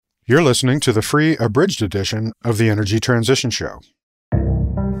You're listening to the free abridged edition of the Energy Transition Show.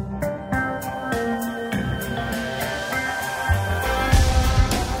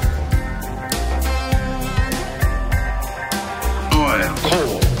 Oil,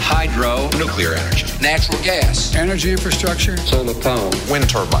 coal, hydro, nuclear energy, natural gas, energy infrastructure, solar power, wind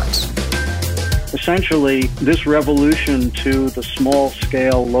turbines. Essentially, this revolution to the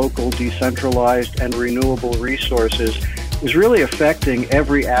small-scale, local, decentralized, and renewable resources is really affecting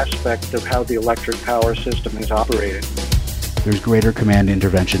every aspect of how the electric power system is operating. There's greater command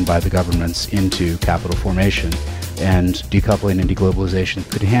intervention by the governments into capital formation, and decoupling and deglobalization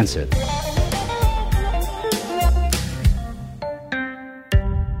could enhance it.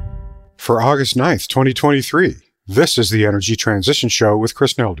 For August 9th, 2023, this is the Energy Transition Show with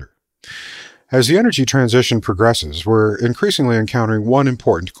Chris Nelder. As the energy transition progresses, we're increasingly encountering one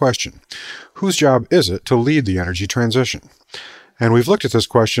important question. Whose job is it to lead the energy transition? And we've looked at this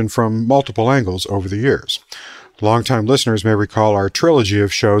question from multiple angles over the years. Longtime listeners may recall our trilogy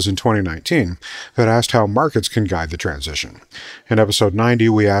of shows in 2019 that asked how markets can guide the transition. In episode 90,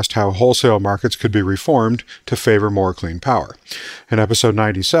 we asked how wholesale markets could be reformed to favor more clean power. In episode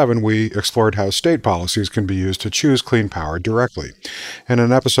 97, we explored how state policies can be used to choose clean power directly. And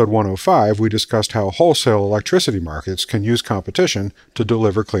in episode 105, we discussed how wholesale electricity markets can use competition to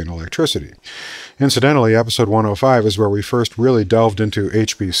deliver clean electricity. Incidentally, episode 105 is where we first really delved into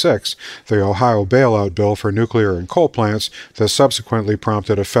HB 6, the Ohio bailout bill for nuclear and coal plants that subsequently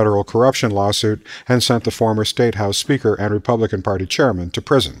prompted a federal corruption lawsuit and sent the former State House Speaker and Republican Party chairman to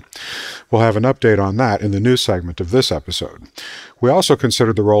prison. We'll have an update on that in the news segment of this episode. We also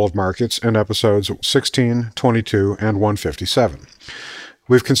considered the role of markets in episodes 16, 22, and 157.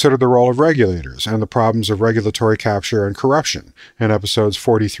 We've considered the role of regulators and the problems of regulatory capture and corruption in episodes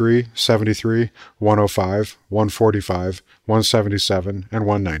 43, 73, 105, 145, 177, and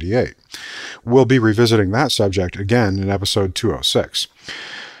 198. We'll be revisiting that subject again in episode 206.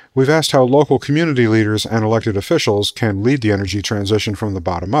 We've asked how local community leaders and elected officials can lead the energy transition from the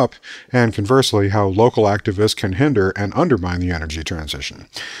bottom up, and conversely, how local activists can hinder and undermine the energy transition.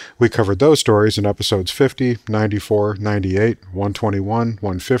 We covered those stories in episodes 50, 94, 98, 121,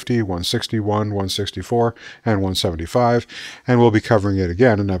 150, 161, 164, and 175, and we'll be covering it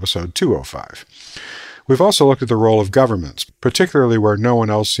again in episode 205. We've also looked at the role of governments, particularly where no one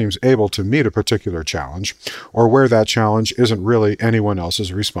else seems able to meet a particular challenge, or where that challenge isn't really anyone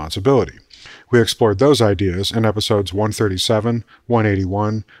else's responsibility. We explored those ideas in episodes 137,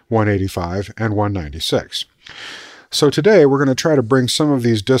 181, 185, and 196. So today, we're going to try to bring some of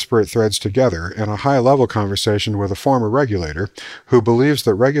these disparate threads together in a high-level conversation with a former regulator who believes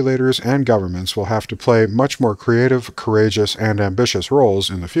that regulators and governments will have to play much more creative, courageous, and ambitious roles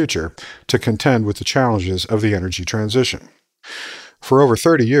in the future to contend with the challenges of the energy transition. For over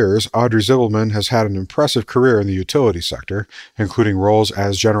 30 years, Audrey Zibelman has had an impressive career in the utility sector, including roles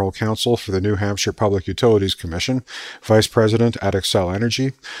as General Counsel for the New Hampshire Public Utilities Commission, Vice President at Xcel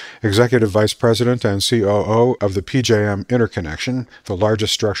Energy, Executive Vice President and COO of the PJM Interconnection, the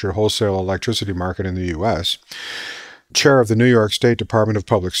largest structured wholesale electricity market in the U.S., Chair of the New York State Department of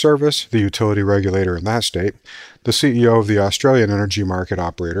Public Service, the utility regulator in that state, the CEO of the Australian Energy Market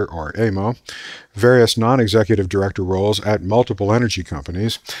Operator, or AEMO, various non-executive director roles at multiple energy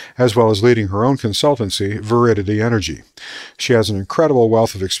companies, as well as leading her own consultancy, Veridity Energy. She has an incredible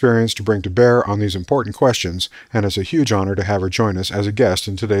wealth of experience to bring to bear on these important questions, and it's a huge honor to have her join us as a guest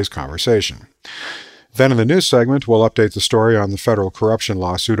in today's conversation. Then in the news segment, we'll update the story on the federal corruption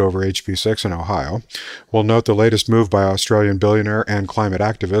lawsuit over HB 6 in Ohio. We'll note the latest move by Australian billionaire and climate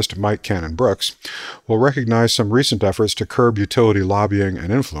activist Mike Cannon-Brookes. We'll recognize some recent efforts to curb utility lobbying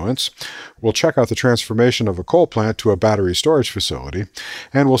and influence. We'll check out the transformation of a coal plant to a battery storage facility.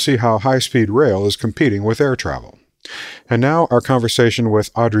 And we'll see how high-speed rail is competing with air travel. And now our conversation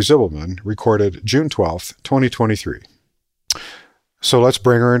with Audrey Zibelman, recorded June 12th, 2023. So let's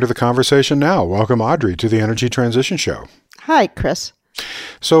bring her into the conversation now. Welcome, Audrey, to the Energy Transition Show. Hi, Chris.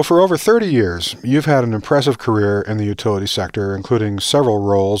 So for over 30 years, you've had an impressive career in the utility sector, including several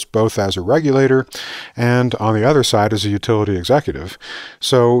roles both as a regulator and, on the other side, as a utility executive.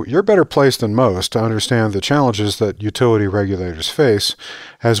 So you're better placed than most to understand the challenges that utility regulators face,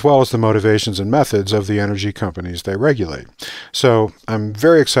 as well as the motivations and methods of the energy companies they regulate. So I'm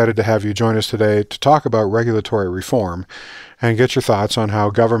very excited to have you join us today to talk about regulatory reform and get your thoughts on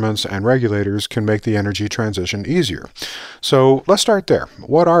how governments and regulators can make the energy transition easier. So let's start there.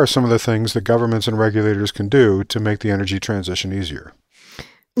 What are some of the things that governments and regulators can do to make the energy transition easier?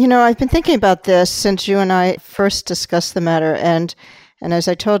 You know, I've been thinking about this since you and I first discussed the matter, and And as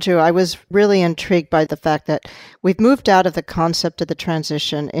I told you, I was really intrigued by the fact that we've moved out of the concept of the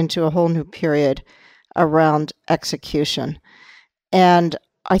transition into a whole new period around execution. And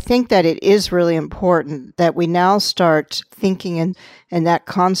I think that it is really important that we now start thinking in that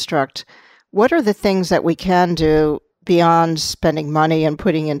construct. What are the things that we can do beyond spending money and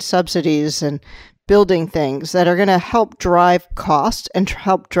putting in subsidies and building things that are going to help drive cost and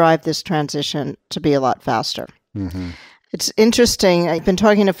help drive this transition to be a lot faster? Mm-hmm. It's interesting. I've been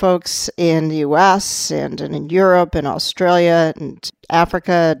talking to folks in the US and in Europe and Australia and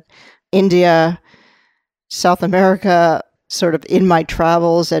Africa, India, South America, sort of in my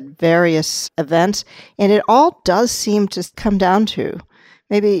travels at various events. And it all does seem to come down to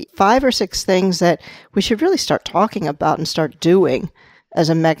maybe 5 or 6 things that we should really start talking about and start doing as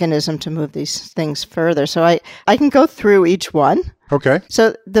a mechanism to move these things further. So I can go through each one. Okay.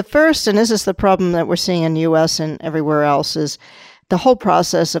 So the first, and this is the problem that we're seeing in the U.S. and everywhere else, is the whole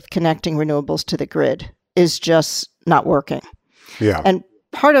process of connecting renewables to the grid is just not working. Yeah. And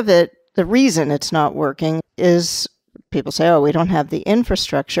part of it, the reason it's not working is people say, oh, we don't have the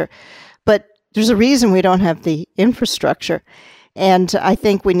infrastructure. But there's a reason we don't have the infrastructure. And I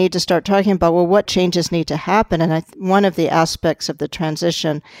think we need to start talking about, well, what changes need to happen? And one of the aspects of the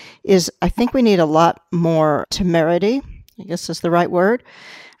transition is I think we need a lot more temerity, I guess is the right word,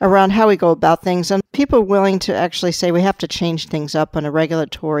 around how we go about things. And people willing to actually say we have to change things up on a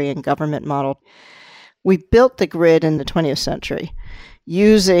regulatory and government model. We built the grid in the 20th century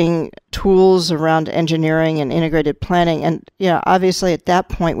using tools around engineering and integrated planning. And obviously at that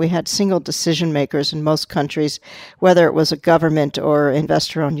point we had single decision makers in most countries, whether it was a government or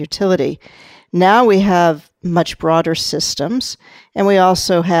investor-owned utility. Now we have much broader systems, and we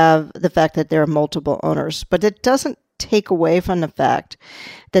also have the fact that there are multiple owners. But it doesn't take away from the fact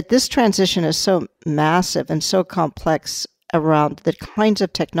that this transition is so massive and so complex around the kinds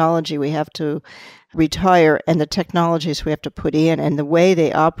of technology we have to retire and the technologies we have to put in and the way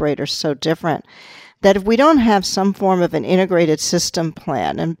they operate are so different that if we don't have some form of an integrated system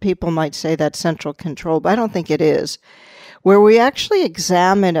plan, and people might say that's central control, but I don't think it is, where we actually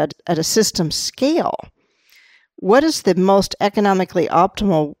examine at a system scale, what is the most economically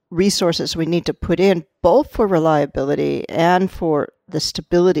optimal resources we need to put in, both for reliability and for the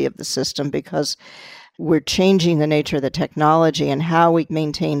stability of the system, because we're changing the nature of the technology and how we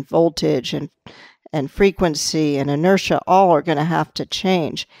maintain voltage and frequency and inertia, all are going to have to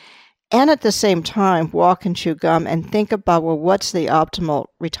change. And at the same time, walk and chew gum and think about, well, what's the optimal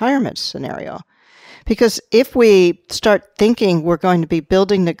retirement scenario? Because if we start thinking we're going to be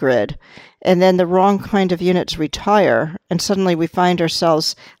building the grid and then the wrong kind of units retire and suddenly we find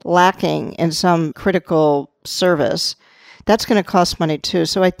ourselves lacking in some critical service, that's going to cost money too.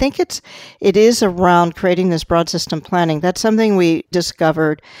 So I think it is around creating this broad system planning. That's something we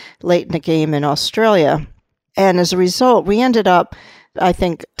discovered late in the game in Australia. And as a result, we ended up, I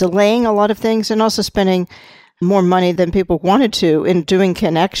think, delaying a lot of things and also spending more money than people wanted to in doing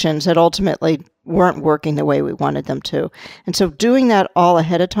connections that ultimately weren't working the way we wanted them to. And so doing that all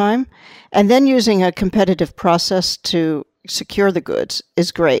ahead of time and then using a competitive process to secure the goods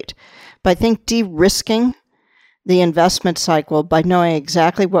is great. But I think de-risking the investment cycle by knowing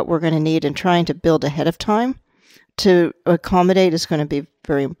exactly what we're going to need and trying to build ahead of time to accommodate is going to be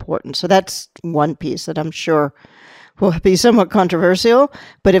very important. So that's one piece that I'm sure will be somewhat controversial.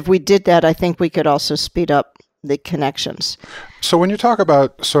 But if we did that, I think we could also speed up the connections. So when you talk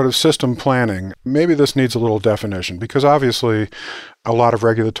about sort of system planning, maybe this needs a little definition, because obviously a lot of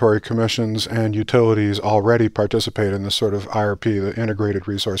regulatory commissions and utilities already participate in this sort of IRP, the integrated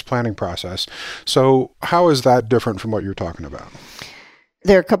resource planning process. So how is that different from what you're talking about?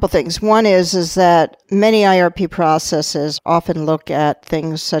 There are a couple things. One is that many IRP processes often look at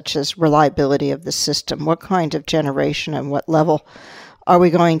things such as reliability of the system. What kind of generation and what level are we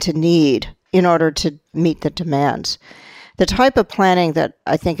going to need in order to meet the demands? The type of planning that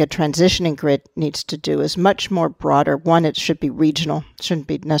I think a transitioning grid needs to do is much more broader. One, it should be regional. It shouldn't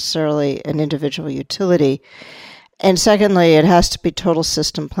be necessarily an individual utility. And secondly, it has to be total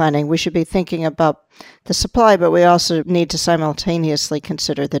system planning. We should be thinking about the supply, but we also need to simultaneously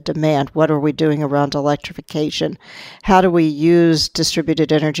consider the demand. What are we doing around electrification? How do we use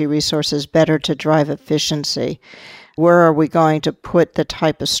distributed energy resources better to drive efficiency? Where are we going to put the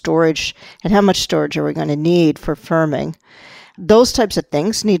type of storage, and how much storage are we going to need for firming? Those types of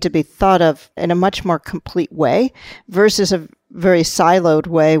things need to be thought of in a much more complete way versus a very siloed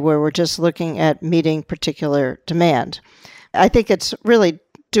way where we're just looking at meeting particular demand. I think it's really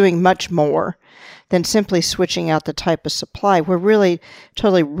doing much more than simply switching out the type of supply. We're really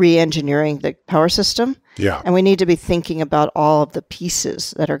totally re-engineering the power system Yeah. And we need to be thinking about all of the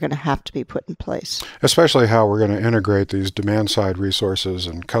pieces that are going to have to be put in place. Especially how we're going to integrate these demand-side resources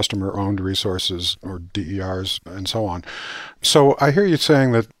and customer-owned resources, or DERs, and so on. So I hear you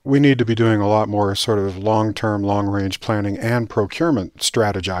saying that we need to be doing a lot more sort of long-term, long-range planning and procurement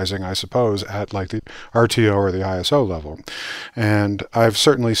strategizing, I suppose, at like the RTO or the ISO level. And I've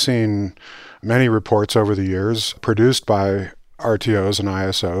certainly seen many reports over the years produced by RTOs and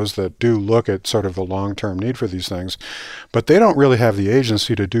ISOs that do look at sort of the long-term need for these things, but they don't really have the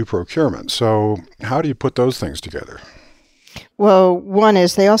agency to do procurement. So how do you put those things together? Well, one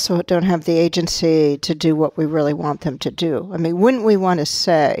is they also don't have the agency to do what we really want them to do. I mean, wouldn't we want to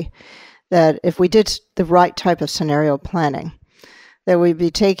say that if we did the right type of scenario planning, that we'd be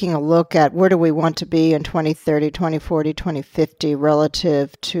taking a look at where do we want to be in 2030, 2040, 2050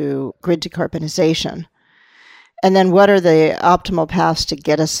 relative to grid decarbonization? And then what are the optimal paths to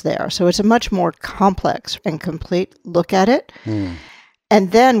get us there? So it's a much more complex and complete look at it.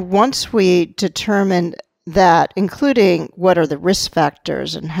 And then once we determine that, including what are the risk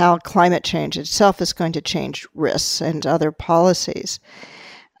factors and how climate change itself is going to change risks and other policies,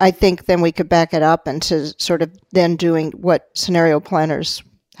 I think then we could back it up into sort of then doing what scenario planners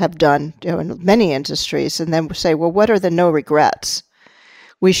have done, in many industries, and then say, well, what are the no regrets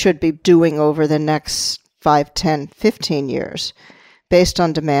we should be doing over the next 5, 10, 15 years based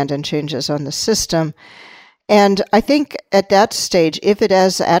on demand and changes on the system. And I think at that stage, if it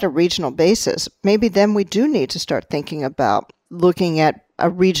is at a regional basis, maybe then we do need to start thinking about looking at a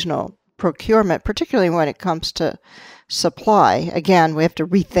regional procurement, particularly when it comes to supply. Again, we have to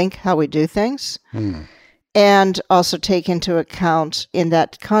rethink how we do things and also take into account in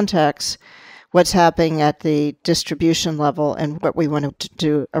that context what's happening at the distribution level and what we want to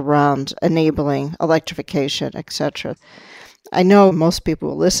do around enabling electrification, etc. I know most people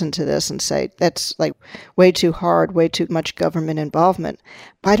will listen to this and say, that's like way too hard, way too much government involvement.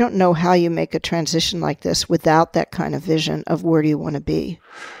 But I don't know how you make a transition like this without that kind of vision of where do you want to be.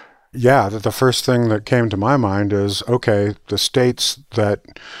 Yeah, the first thing that came to my mind is, okay, the states that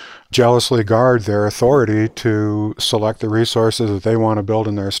jealously guard their authority to select the resources that they want to build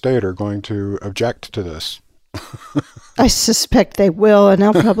in their state are going to object to this. I suspect they will, and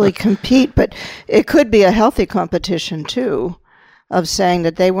they'll probably compete, but it could be a healthy competition, too, of saying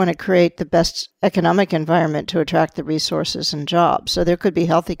that they want to create the best economic environment to attract the resources and jobs. So there could be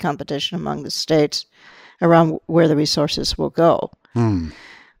healthy competition among the states around where the resources will go.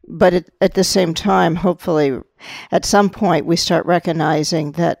 But at the same time, hopefully, at some point, we start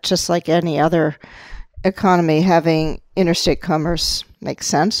recognizing that just like any other economy, having interstate commerce makes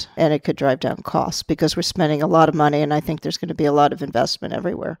sense, and it could drive down costs because we're spending a lot of money, and I think there's going to be a lot of investment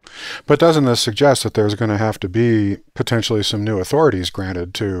everywhere. But doesn't this suggest that there's going to have to be potentially some new authorities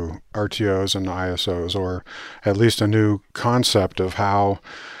granted to RTOs and ISOs, or at least a new concept of how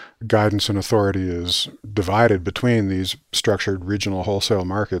guidance and authority is divided between these structured regional wholesale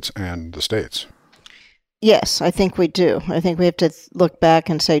markets and the states? Yes, I think we do. I think we have to look back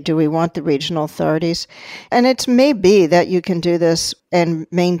and say, do we want the regional authorities? And it may be that you can do this and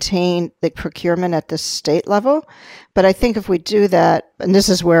maintain the procurement at the state level. But I think if we do that, and this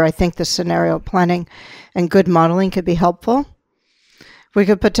is where I think the scenario planning and good modeling could be helpful, we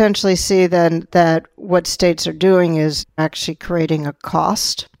could potentially see then that what states are doing is actually creating a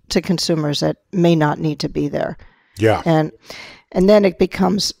cost to consumers that may not need to be there. Yeah. And then it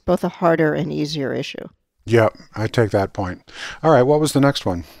becomes both a harder and easier issue. Yeah, I take that point. All right, what was the next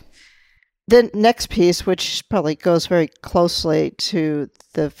one? The next piece, which probably goes very closely to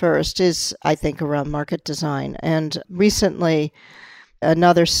the first, is, I think, around market design. And recently,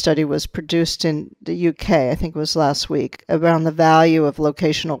 another study was produced in the UK, I think it was last week, around the value of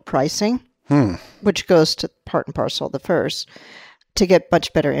locational pricing, which goes to part and parcel of the first, to get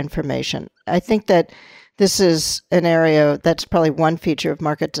much better information. I think that this is an area that's probably one feature of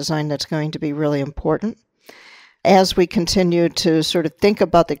market design that's going to be really important. As we continue to sort of think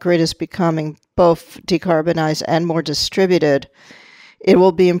about the grid as becoming both decarbonized and more distributed, it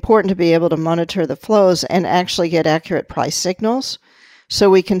will be important to be able to monitor the flows and actually get accurate price signals so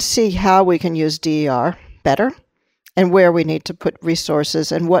we can see how we can use DER better and where we need to put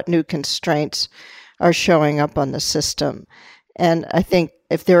resources and what new constraints are showing up on the system. And I think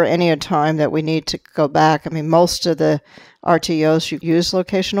if there are any time that we need to go back, I mean, most of the RTOs use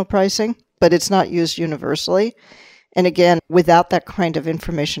locational pricing, but it's not used universally. And again, without that kind of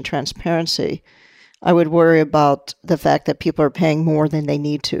information transparency, I would worry about the fact that people are paying more than they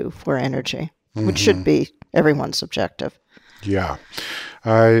need to for energy, which should be everyone's objective. Yeah.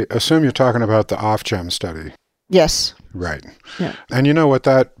 I assume you're talking about the Ofgem study. Yes. Right. Yeah. And you know what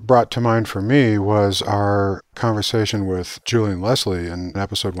that brought to mind for me was our conversation with Julian Leslie in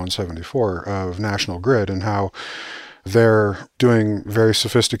episode 174 of National Grid, and how they're doing very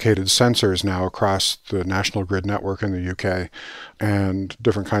sophisticated sensors now across the National Grid network in the UK and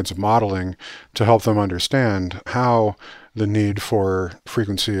different kinds of modeling to help them understand how the need for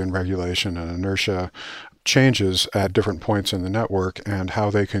frequency and regulation and inertia changes at different points in the network, and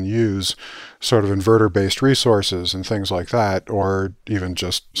how they can use sort of inverter-based resources and things like that, or even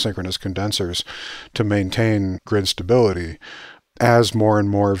just synchronous condensers to maintain grid stability as more and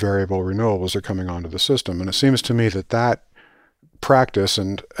more variable renewables are coming onto the system. And it seems to me that that practice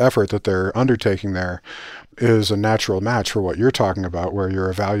and effort that they're undertaking there is a natural match for what you're talking about, where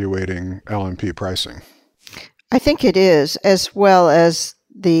you're evaluating LNP pricing. I think it is, as well as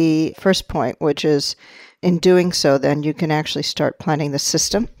the first point, which is in doing so, then you can actually start planning the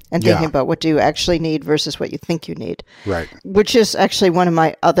system and thinking about what do you actually need versus what you think you need. Right. Which is actually one of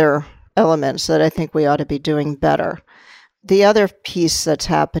my other elements that I think we ought to be doing better. The other piece that's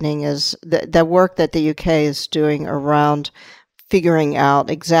happening is the work that the UK is doing around figuring out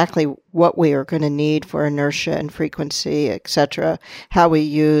exactly what we are going to need for inertia and frequency, et cetera, how we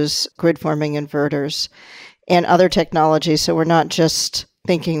use grid-forming inverters and other technologies, so we're not just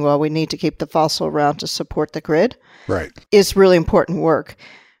thinking, well, we need to keep the fossil around to support the grid, right, is really important work.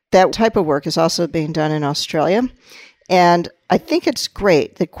 That type of work is also being done in Australia, and I think it's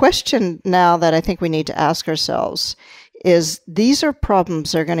great. The question now that I think we need to ask ourselves is, these are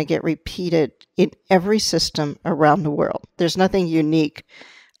problems that are going to get repeated in every system around the world. There's nothing unique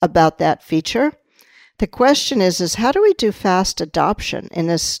about that feature. The question is how do we do fast adoption in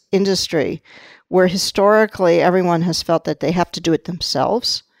this industry where historically everyone has felt that they have to do it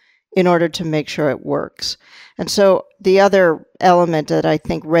themselves in order to make sure it works? And so the other element that I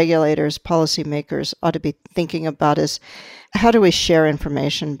think regulators, policymakers ought to be thinking about is, how do we share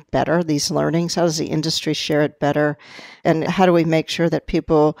information better, these learnings? How does the industry share it better? And how do we make sure that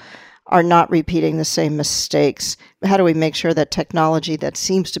people are not repeating the same mistakes? How do we make sure that technology that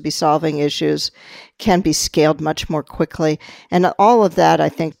seems to be solving issues can be scaled much more quickly? And all of that, I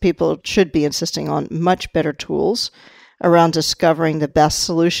think people should be insisting on much better tools around discovering the best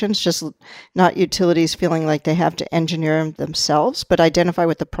solutions, just not utilities feeling like they have to engineer them themselves, but identify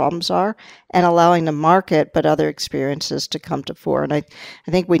what the problems are and allowing the market, but other experiences to come to fore. And I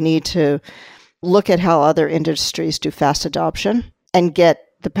think we need to look at how other industries do fast adoption and get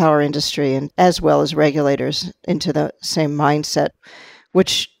the power industry and as well as regulators into the same mindset,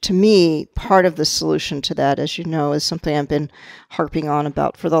 which to me, part of the solution to that, as you know, is something I've been harping on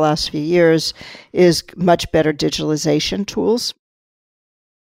about for the last few years, is much better digitalization tools.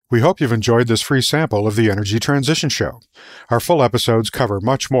 We hope you've enjoyed this free sample of the Energy Transition Show. Our full episodes cover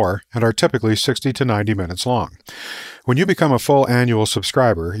much more and are typically 60 to 90 minutes long. When you become a full annual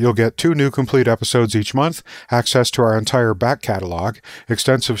subscriber, you'll get 2 new complete episodes each month, access to our entire back catalog,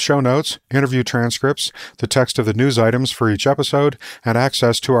 extensive show notes, interview transcripts, the text of the news items for each episode, and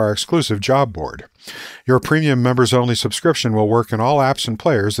access to our exclusive job board. Your premium members-only subscription will work in all apps and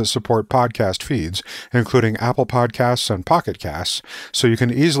players that support podcast feeds, including Apple Podcasts and Pocket Casts, so you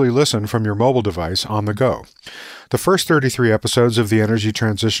can easily listen from your mobile device on the go. The first 33 episodes of the Energy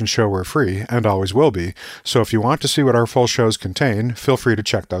Transition Show were free, and always will be, so if you want to see what our full shows contain, feel free to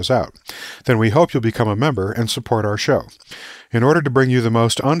check those out. Then we hope you'll become a member and support our show. In order to bring you the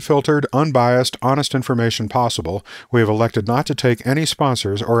most unfiltered, unbiased, honest information possible, we have elected not to take any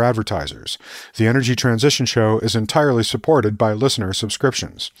sponsors or advertisers. The Energy Transition Show is entirely supported by listener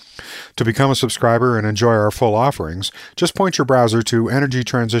subscriptions. To become a subscriber and enjoy our full offerings, just point your browser to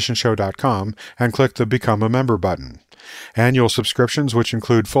energytransitionshow.com and click the Become a Member button. Annual subscriptions, which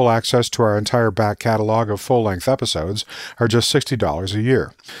include full access to our entire back catalog of full-length episodes, are just $60 a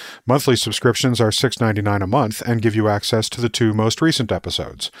year. Monthly subscriptions are $6.99 a month and give you access to the 2 most recent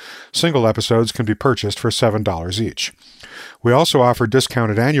episodes. Single episodes can be purchased for $7 each. We also offer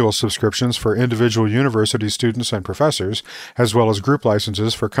discounted annual subscriptions for individual university students and professors, as well as group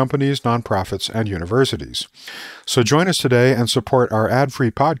licenses for companies, nonprofits, and universities. So join us today and support our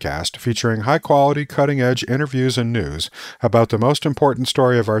ad-free podcast featuring high-quality, cutting-edge interviews and news about the most important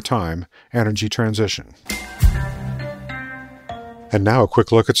story of our time, energy transition. And now a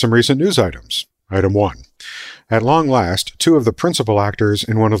quick look at some recent news items. Item 1. At long last, 2 of the principal actors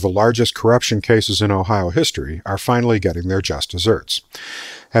in one of the largest corruption cases in Ohio history are finally getting their just desserts.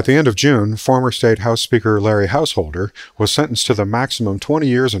 At the end of June, former State House Speaker Larry Householder was sentenced to the maximum 20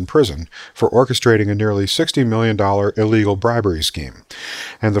 years in prison for orchestrating a nearly $60 million illegal bribery scheme.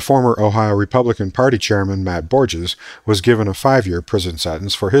 And the former Ohio Republican Party chairman Matt Borges was given a 5-year prison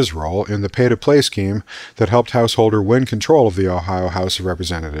sentence for his role in the pay-to-play scheme that helped Householder win control of the Ohio House of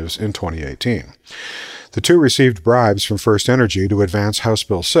Representatives in 2018. The two received bribes from First Energy to advance House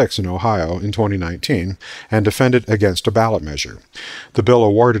Bill 6 in Ohio in 2019 and defended against a ballot measure. The bill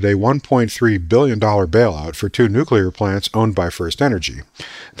awarded a $1.3 billion bailout for 2 nuclear plants owned by First Energy.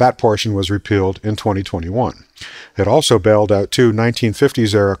 That portion was repealed in 2021. It also bailed out 2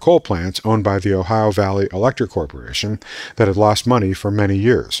 1950s-era coal plants owned by the Ohio Valley Electric Corporation that had lost money for many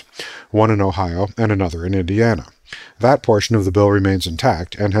years, one in Ohio and another in Indiana. That portion of the bill remains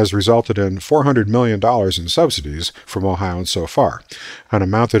intact and has resulted in $400 million in subsidies from Ohioans so far, an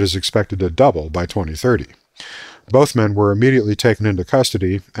amount that is expected to double by 2030. Both men were immediately taken into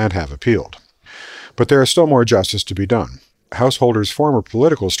custody and have appealed. But there is still more justice to be done. Householder's former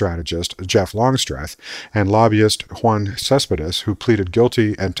political strategist, Jeff Longstreth, and lobbyist Juan Cespedes, who pleaded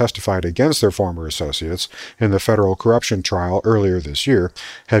guilty and testified against their former associates in the federal corruption trial earlier this year,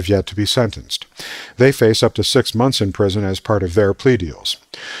 have yet to be sentenced. They face up to 6 months in prison as part of their plea deals.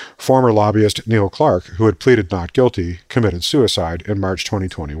 Former lobbyist Neil Clark, who had pleaded not guilty, committed suicide in March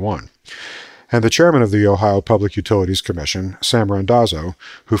 2021. And the chairman of the Ohio Public Utilities Commission, Sam Randazzo,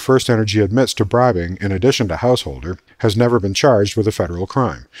 who First Energy admits to bribing in addition to Householder, has never been charged with a federal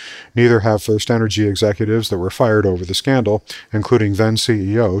crime. Neither have First Energy executives that were fired over the scandal, including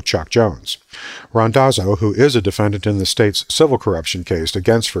then-CEO Chuck Jones. Randazzo, who is a defendant in the state's civil corruption case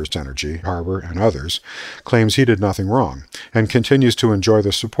against First Energy, Harbor, and others, claims he did nothing wrong, and continues to enjoy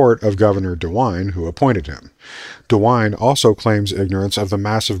the support of Governor DeWine, who appointed him. DeWine also claims ignorance of the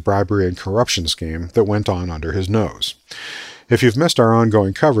massive bribery and corruption scheme that went on under his nose. If you've missed our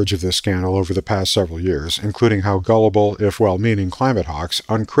ongoing coverage of this scandal over the past several years, including how gullible, if well-meaning, climate hawks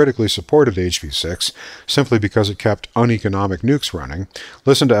uncritically supported HV6 simply because it kept uneconomic nukes running,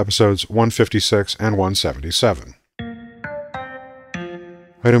 listen to episodes 156 and 177.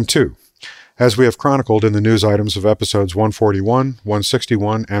 Item 2. As we have chronicled in the news items of episodes 141,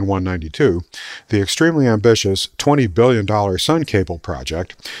 161, and 192, the extremely ambitious $20 billion Sun Cable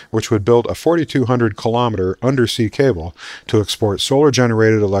project, which would build a 4,200-kilometer undersea cable to export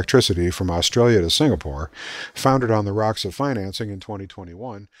solar-generated electricity from Australia to Singapore, founded on the rocks of financing in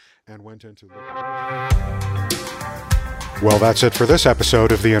 2021, and went into... Well, that's it for this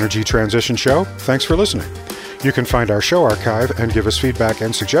episode of the Energy Transition Show. Thanks for listening. You can find our show archive and give us feedback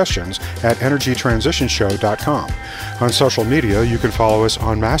and suggestions at energytransitionshow.com. On social media, you can follow us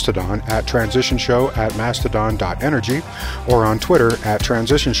on Mastodon at transitionshow@mastodon.energy or on Twitter at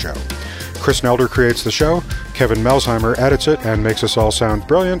transitionshow. Chris Nelder creates the show, Kevin Melsheimer edits it and makes us all sound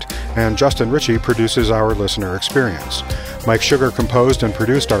brilliant, and Justin Ritchie produces our listener experience. Mike Sugar composed and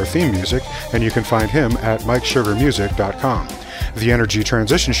produced our theme music, and you can find him at MikeSugarMusic.com. The Energy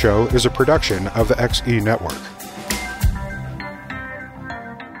Transition Show is a production of the XE Network.